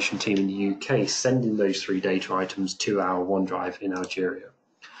information team in the UK sending those 3 data items to our OneDrive in Algeria.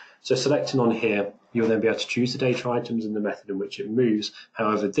 So selecting on here, you'll then be able to choose the data items and the method in which it moves.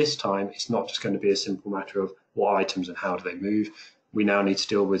 However, this time, it's not just going to be a simple matter of what items and how do they move. We now need to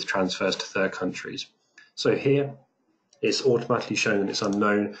deal with transfers to third countries. So here, it's automatically shown that it's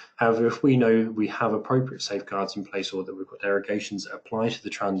unknown. However, if we know we have appropriate safeguards in place or that we've got derogations that apply to the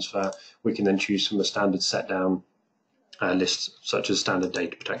transfer, we can then choose from a standard set down list, such as standard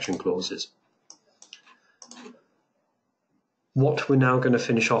data protection clauses. What we're now going to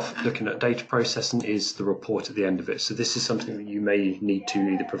finish off looking at data processing is the report at the end of it. So this is something that you may need to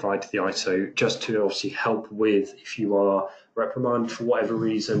either provide to the ISO just to obviously help with if you are reprimanded for whatever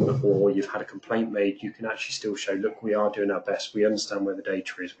reason or you've had a complaint made, you can actually still show, look, we are doing our best, we understand where the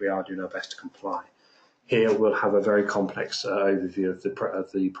data is, we are doing our best to comply. Here we'll have a very complex overview of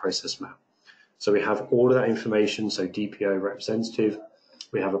the process map. So we have all of that information, so DPO representative.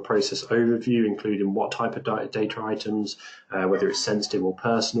 We have a process overview, including what type of data items, whether it's sensitive or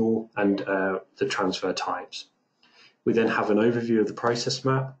personal, and the transfer types. We then have an overview of the process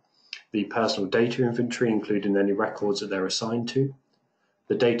map, the personal data inventory, including any records that they're assigned to,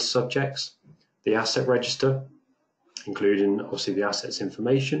 the data subjects, the asset register, including obviously the assets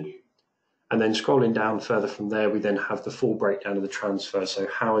information. And then scrolling down further from there, we then have the full breakdown of the transfer. So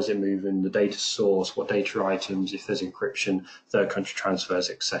how is it moving, the data source, what data items, if there's encryption, third country transfers,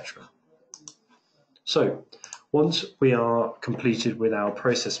 etc. So once we are completed with our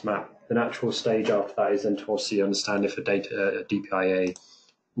process map, the natural stage after that is then to obviously understand if a DPIA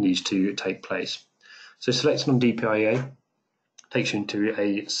needs to take place. So selecting on DPIA takes you into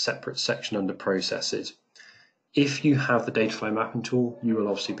a separate section under processes. If you have the data flow mapping tool, you will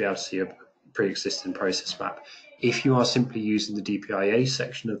obviously be able to see a pre-existing process map. If you are simply using the DPIA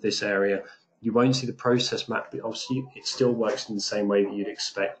section of this area, you won't see the process map, but obviously it still works in the same way that you'd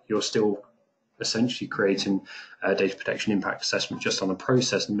expect. You're still essentially creating a data protection impact assessment just on a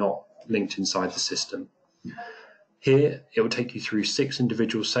process not linked inside the system. Here, it will take you through 6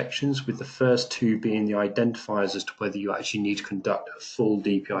 individual sections, with the first 2 being the identifiers as to whether you actually need to conduct a full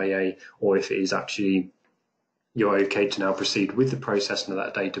DPIA or if it is actually you're okay to now proceed with the processing of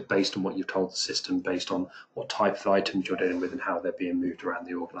that data based on what you've told the system, based on what type of items you're dealing with and how they're being moved around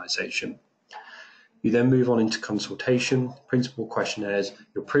the organisation. You then move on into consultation, principal questionnaires,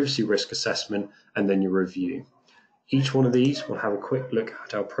 your privacy risk assessment, and then your review. Each one of these will have a quick look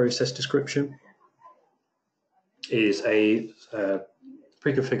at our process description. It is a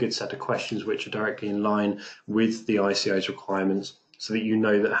pre-configured set of questions which are directly in line with the ICO's requirements, so that you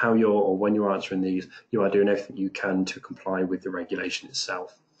know that how you're, or when you're answering these, you are doing everything you can to comply with the regulation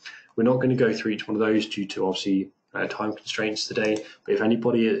itself. We're not going to go through each one of those due to obviously time constraints today, but if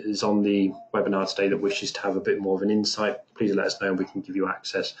anybody is on the webinar today that wishes to have a bit more of an insight, please let us know and we can give you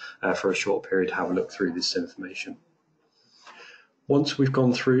access for a short period to have a look through this information. Once we've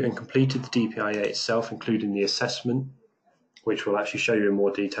gone through and completed the DPIA itself, including the assessment, which will actually show you in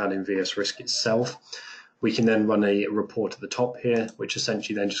more detail in VS Risk itself, we can then run a report at the top here, which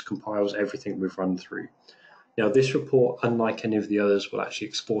essentially then just compiles everything we've run through. Now, this report, unlike any of the others, will actually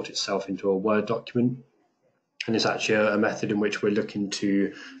export itself into a Word document, and it's actually a method in which we're looking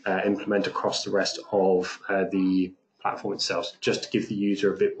to implement across the rest of the platform itself, just to give the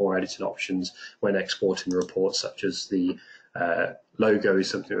user a bit more editing options when exporting reports, such as the logo is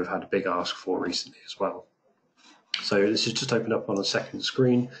something we've had a big ask for recently as well. So this is just open up on a second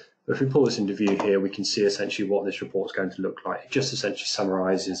screen. But if we pull this into view here, we can see essentially what this report is going to look like. It just essentially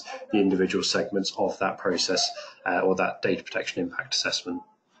summarizes the individual segments of that process or that data protection impact assessment.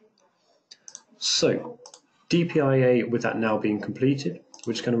 So DPIA, with that now being completed,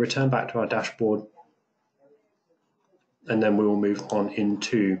 we're just going to return back to our dashboard, and then we will move on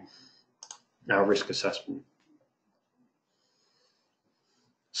into our risk assessment.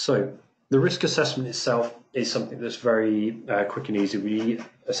 So the risk assessment itself is something that's very quick and easy. We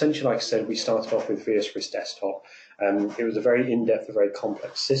essentially, like I said, we started off with VS Risk Desktop. It was a very in-depth, a very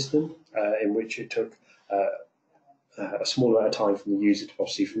complex system in which it took a small amount of time from the user to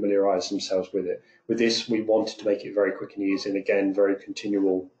obviously familiarise themselves with it. With this, we wanted to make it very quick and easy, and again, very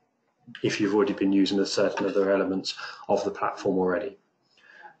continual if you've already been using a certain other elements of the platform already.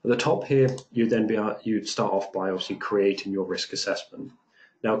 At the top here, you'd start off by obviously creating your risk assessment.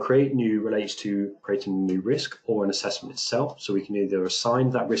 Now, create new relates to creating a new risk or an assessment itself. So we can either assign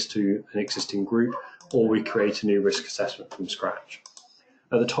that risk to an existing group, or we create a new risk assessment from scratch.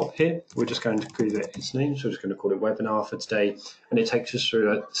 At the top here, we're just going to give it its name. So we're just going to call it webinar for today. And it takes us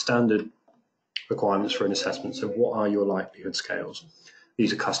through a standard requirements for an assessment. So what are your likelihood scales?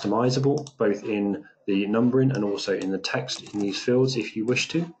 These are customizable, both in the numbering and also in the text in these fields if you wish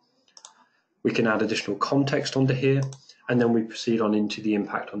to. We can add additional context onto here, and then we proceed on into the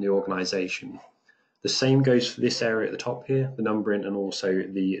impact on the organisation. The same goes for this area at the top here, the numbering and also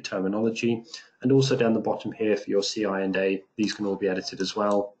the terminology, and also down the bottom here for your CI and A. These can all be edited as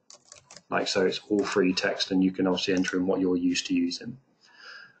well. like so. It's all free text, and you can obviously enter in what you're used to using.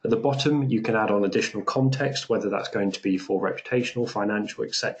 At the bottom, you can add on additional context, whether that's going to be for reputational, financial,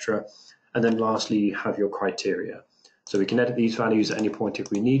 etc. And then lastly, you have your criteria. So we can edit these values at any point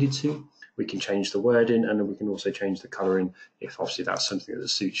if we needed to. We can change the wording, and then we can also change the colouring if obviously that's something that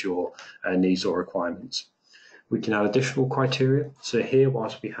suits your needs or requirements. We can add additional criteria. So here,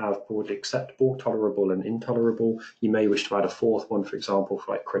 whilst we have broadly acceptable, tolerable, and intolerable, you may wish to add a fourth one, for example,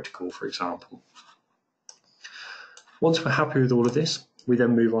 for like critical, for example. Once we're happy with all of this, we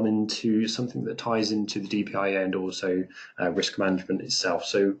then move on into something that ties into the DPIA and also risk management itself.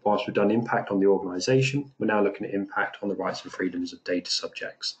 So whilst we've done impact on the organisation, we're now looking at impact on the rights and freedoms of data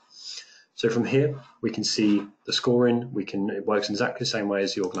subjects. So from here, we can see the scoring. It works in exactly the same way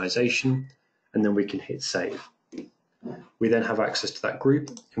as the organisation, and then we can hit save. We then have access to that group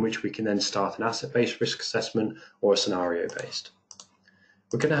in which we can then start an asset-based risk assessment or a scenario-based.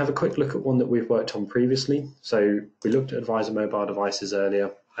 We're going to have a quick look at one that we've worked on previously. So we looked at advisor mobile devices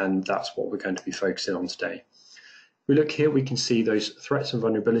earlier, and that's what we're going to be focusing on today. We look here, we can see those threats and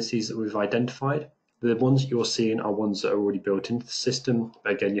vulnerabilities that we've identified. The ones that you're seeing are ones that are already built into the system.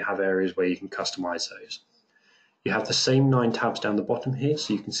 But again, you have areas where you can customize those. You have the same 9 tabs down the bottom here,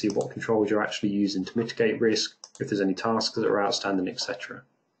 so you can see what controls you're actually using to mitigate risk, if there's any tasks that are outstanding, etc.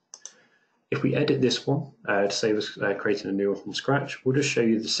 If we edit this one to save us creating a new one from scratch, we'll just show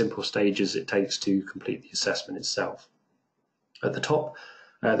you the simple stages it takes to complete the assessment itself. At the top,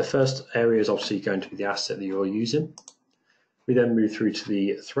 the first area is obviously going to be the asset that you're using. We then move through to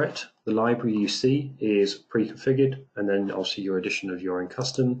the threat. The library you see is pre-configured, and then obviously your addition of your own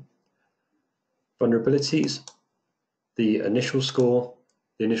custom. Vulnerabilities, the initial score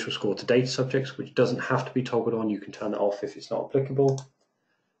to data subjects, which doesn't have to be toggled on. You can turn that off if it's not applicable.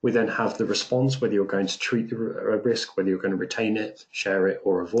 We then have the response, whether you're going to treat the risk, whether you're going to retain it, share it,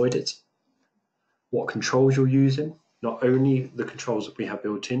 or avoid it. What controls you're using, not only the controls that we have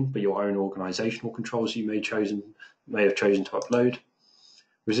built in, but your own organizational controls you may have chosen to upload.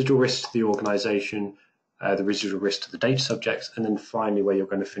 Residual risk to the organization, the residual risk to the data subjects, and then finally where you're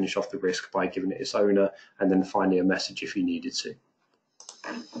going to finish off the risk by giving it its owner, and then finally a message if you needed to.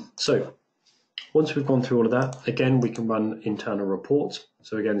 So once we've gone through all of that, again, we can run internal reports.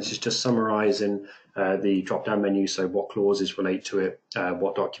 So again, this is just summarizing the drop-down menu, so what clauses relate to it,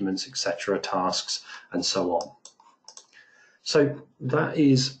 what documents, etc., tasks, and so on. So that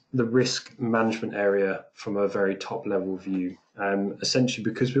is the risk management area from a very top-level view. Essentially,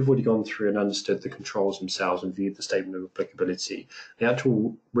 because we've already gone through and understood the controls themselves and viewed the statement of applicability, the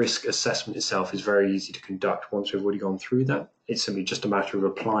actual risk assessment itself is very easy to conduct once we've already gone through that. It's simply just a matter of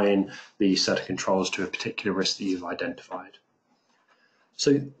applying the set of controls to a particular risk that you've identified.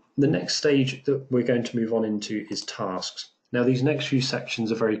 So the next stage that we're going to move on into is tasks. Now, these next few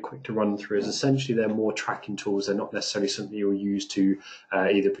sections are very quick to run through, as essentially they're more tracking tools. They're not necessarily something you'll use to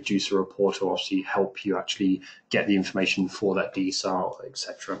either produce a report or obviously help you actually get the information for that DSAR,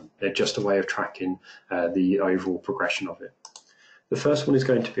 etc. They're just a way of tracking the overall progression of it. The first one is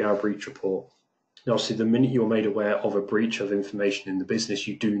going to be our breach report. Now, obviously, the minute you're made aware of a breach of information in the business,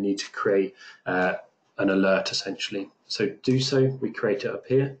 you do need to create an alert, essentially. So to do so, we create it up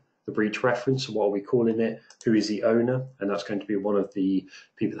here. The breach reference, what are we calling it, who is the owner, and that's going to be one of the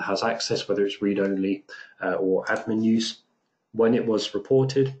people that has access, whether it's read-only or admin use, when it was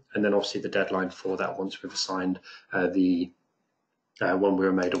reported, and then obviously the deadline for that once we've assigned the one we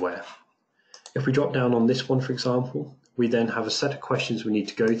were made aware. If we drop down on this one, for example, we then have a set of questions we need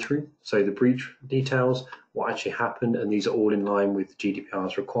to go through. So the breach details, what actually happened, and these are all in line with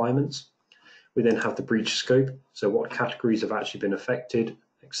GDPR's requirements. We then have the breach scope, so what categories have actually been affected,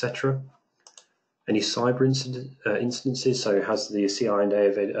 etc. Any cyber incidences, so has the CI&A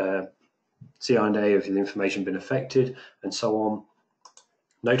of the information been affected, and so on.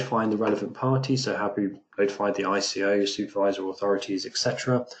 Notifying the relevant parties, so have we notified the ICO, supervisor authorities,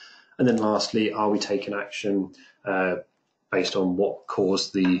 etc. And then lastly, are we taking action based on what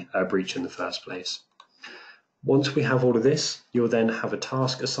caused the breach in the first place? Once we have all of this, you'll then have a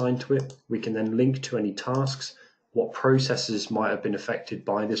task assigned to it. We can then link to any tasks, what processes might have been affected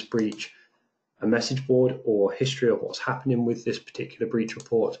by this breach, a message board or history of what's happening with this particular breach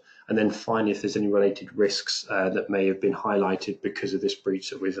report, and then finally if there's any related risks that may have been highlighted because of this breach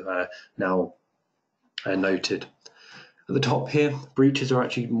that we've now noted. At the top here, breaches are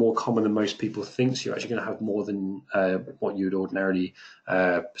actually more common than most people think, so you're actually going to have more than what you would ordinarily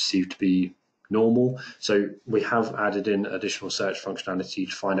perceive to be normal. So we have added in additional search functionality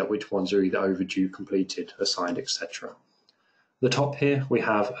to find out which ones are either overdue, completed, assigned, etc. At the top here, we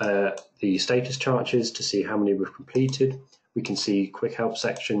have the status charges to see how many we've completed. We can see quick help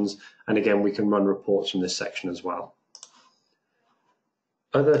sections, and again, we can run reports from this section as well.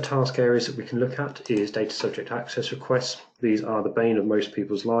 Other task areas that we can look at is data subject access requests. These are the bane of most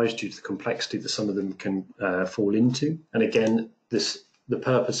people's lives due to the complexity that some of them can fall into. And again, the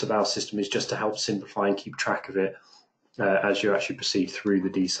purpose of our system is just to help simplify and keep track of it as you actually proceed through the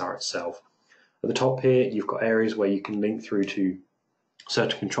DSAR itself. At the top here, you've got areas where you can link through to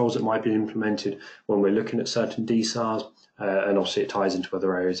certain controls that might be implemented when we're looking at certain DSARs, and obviously it ties into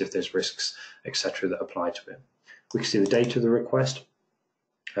other areas if there's risks, etc., that apply to it. We can see the date of the request.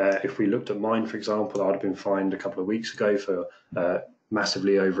 If we looked at mine, for example, I'd have been fined a couple of weeks ago for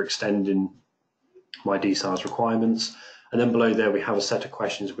massively overextending my DSAR's requirements. And then below there, we have a set of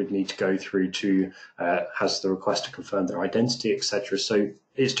questions we'd need to go through to has the requester confirmed their identity, etc. So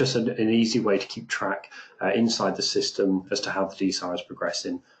it's just an easy way to keep track inside the system as to how the DSAR is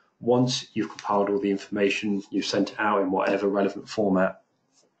progressing. Once you've compiled all the information, you've sent it out in whatever relevant format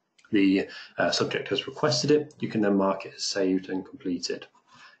the subject has requested it, you can then mark it as saved and completed.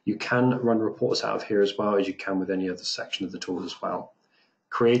 You can run reports out of here as well as you can with any other section of the tool as well.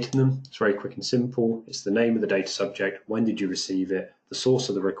 Creating them, it's very quick and simple. It's the name of the data subject, when did you receive it, the source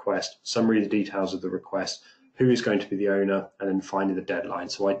of the request, summary of the details of the request, who is going to be the owner, and then finally the deadline.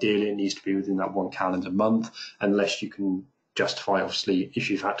 So ideally it needs to be within that 1 calendar month, unless you can justify, obviously, if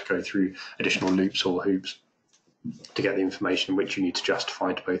you've had to go through additional loops or hoops to get the information which you need to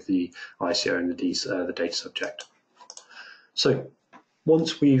justify to both the ICO and the data subject. So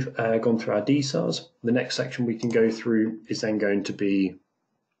once we've gone through our DSARs, the next section we can go through is then going to be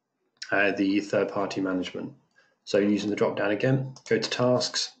the third-party management. So using the drop-down again, go to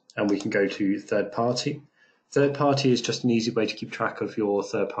tasks, and we can go to third-party. Third-party is just an easy way to keep track of your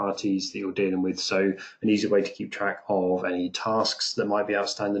third parties that you're dealing with. So an easy way to keep track of any tasks that might be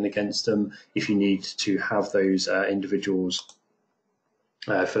outstanding against them. If you need to have those individuals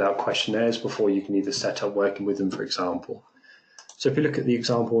fill out questionnaires before you can either set up working with them, for example. So if we look at the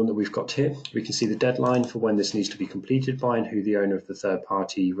example one that we've got here, we can see the deadline for when this needs to be completed by and who the owner of the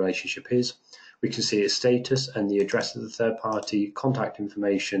third-party relationship is. We can see its status and the address of the third-party, contact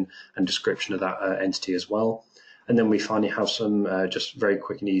information, and description of that entity as well. And then we finally have some just very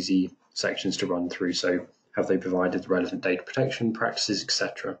quick and easy sections to run through. So have they provided the relevant data protection practices,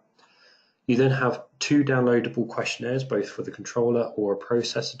 etc. You then have 2 downloadable questionnaires, both for the controller or a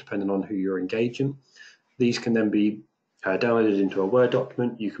processor, depending on who you're engaging. These can then be downloaded into a Word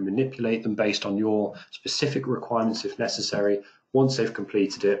document. You can manipulate them based on your specific requirements if necessary. Once they've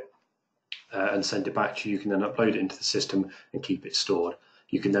completed it and sent it back to you, you can then upload it into the system and keep it stored.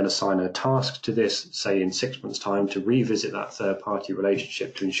 You can then assign a task to this, say in 6 months' time, to revisit that third-party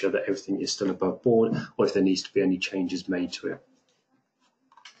relationship to ensure that everything is still above board, or if there needs to be any changes made to it.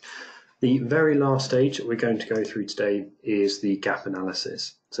 The very last stage that we're going to go through today is the gap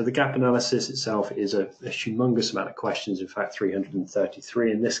analysis. So the gap analysis itself is a humongous amount of questions, in fact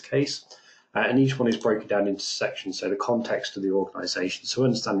 333 in this case, and each one is broken down into sections, so the context of the organisation. So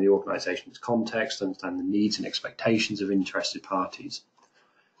understand the organisation's context, understand the needs and expectations of interested parties.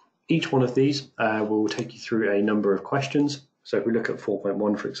 Each one of these will take you through a number of questions. So if we look at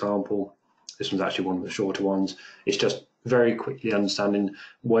 4.1, for example, this one's actually one of the shorter ones. It's just very quickly understanding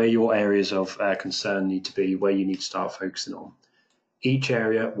where your areas of concern need to be, where you need to start focusing on. Each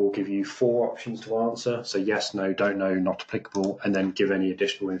area will give you 4 options to answer, so yes, no, don't know, not applicable, and then give any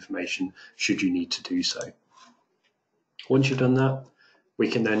additional information should you need to do so. Once you've done that, we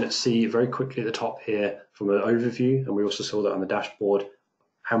can then see very quickly at the top here from an overview, and we also saw that on the dashboard,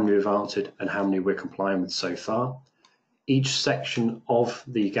 how many we've answered and how many we're complying with so far. Each section of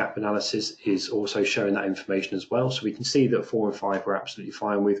the gap analysis is also showing that information as well. So we can see that 4 and 5 we're absolutely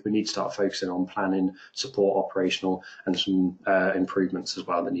fine with. We need to start focusing on planning, support, operational, and some improvements as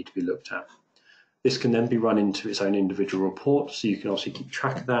well that need to be looked at. This can then be run into its own individual report, so you can also keep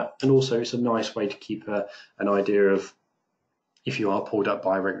track of that. And also it's a nice way to keep an idea of, if you are pulled up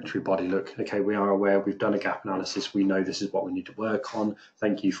by a regulatory body, look, okay, we are aware, we've done a gap analysis, we know this is what we need to work on.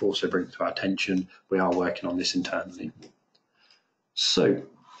 Thank you for also bringing it to our attention. We are working on this internally. So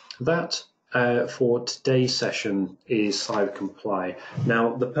that for today's session is CyberComply.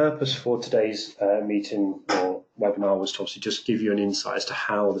 Now, the purpose for today's meeting or webinar was to obviously just give you an insight as to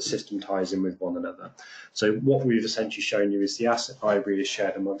how the system ties in with one another. So what we've essentially shown you is the asset library is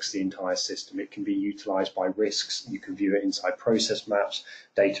shared amongst the entire system. It can be utilized by risks. You can view it inside process maps,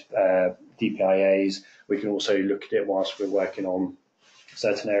 data DPIAs. We can also look at it whilst we're working on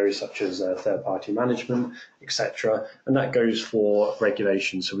certain areas such as third-party management, etc. And that goes for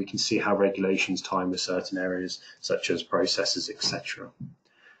regulations, so we can see how regulations tie with certain areas such as processes, etc.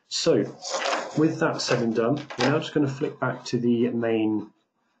 So with that said and done, we're now just going to flick back to the main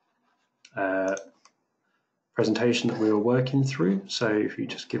presentation that we were working through. So if you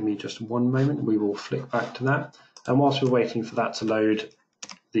just give me just one moment, we will flick back to that. And whilst we're waiting for that to load,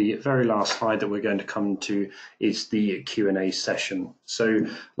 the very last slide that we're going to come to is the Q&A session. So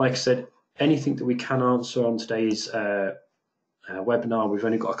like I said, anything that we can answer on today's webinar, we've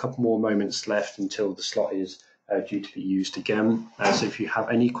only got a couple more moments left until the slot is due to be used again. So if you have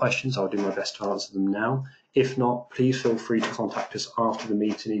any questions, I'll do my best to answer them now. If not, please feel free to contact us after the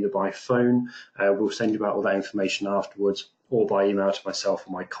meeting, either by phone, we'll send you out all that information afterwards, or by email to myself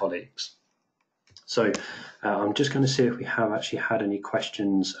or my colleagues. So I'm just going to see if we have actually had any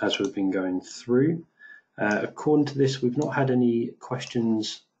questions as we've been going through. According to this, we've not had any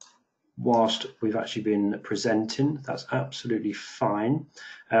questions whilst we've actually been presenting. That's absolutely fine.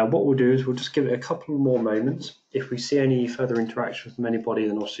 What we'll do is we'll just give it a couple more moments. If we see any further interaction from anybody,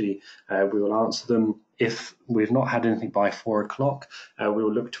 then obviously we will answer them. If we've not had anything by 4 o'clock, we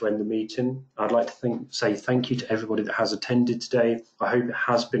will look to end the meeting. I'd like to say thank you to everybody that has attended today. I hope it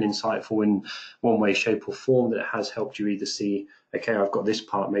has been insightful in one way, shape or form, that it has helped you either see, okay, I've got this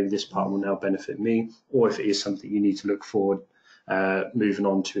part, maybe this part will now benefit me, or if it is something you need to look forward moving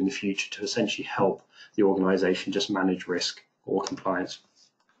on to in the future to essentially help the organisation just manage risk or compliance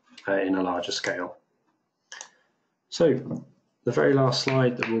in a larger scale. So the very last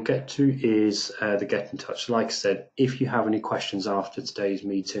slide that we'll get to is the get in touch. Like I said, if you have any questions after today's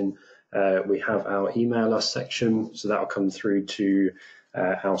meeting, we have our email us section, so that will come through to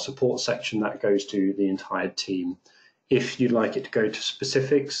our support section that goes to the entire team. If you'd like it to go to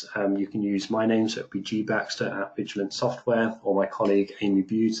specifics, you can use my name, so it'll be gbaxter@Vigilant Software, or my colleague Amy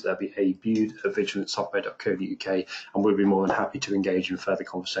Bude, so that'll be abude@vigilantsoftware.co.uk, and we'll be more than happy to engage in further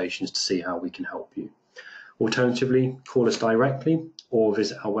conversations to see how we can help you. Alternatively, call us directly or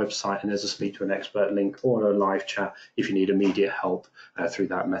visit our website, and there's a speak to an expert link or a live chat if you need immediate help through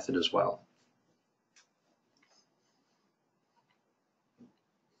that method as well.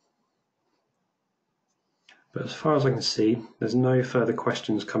 But as far as I can see, there's no further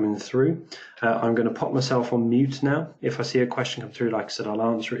questions coming through. I'm going to pop myself on mute now. If I see a question come through, like I said, I'll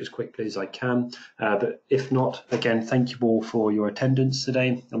answer it as quickly as I can. But if not, again, thank you all for your attendance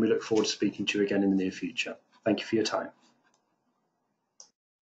today, and we look forward to speaking to you again in the near future. Thank you for your time.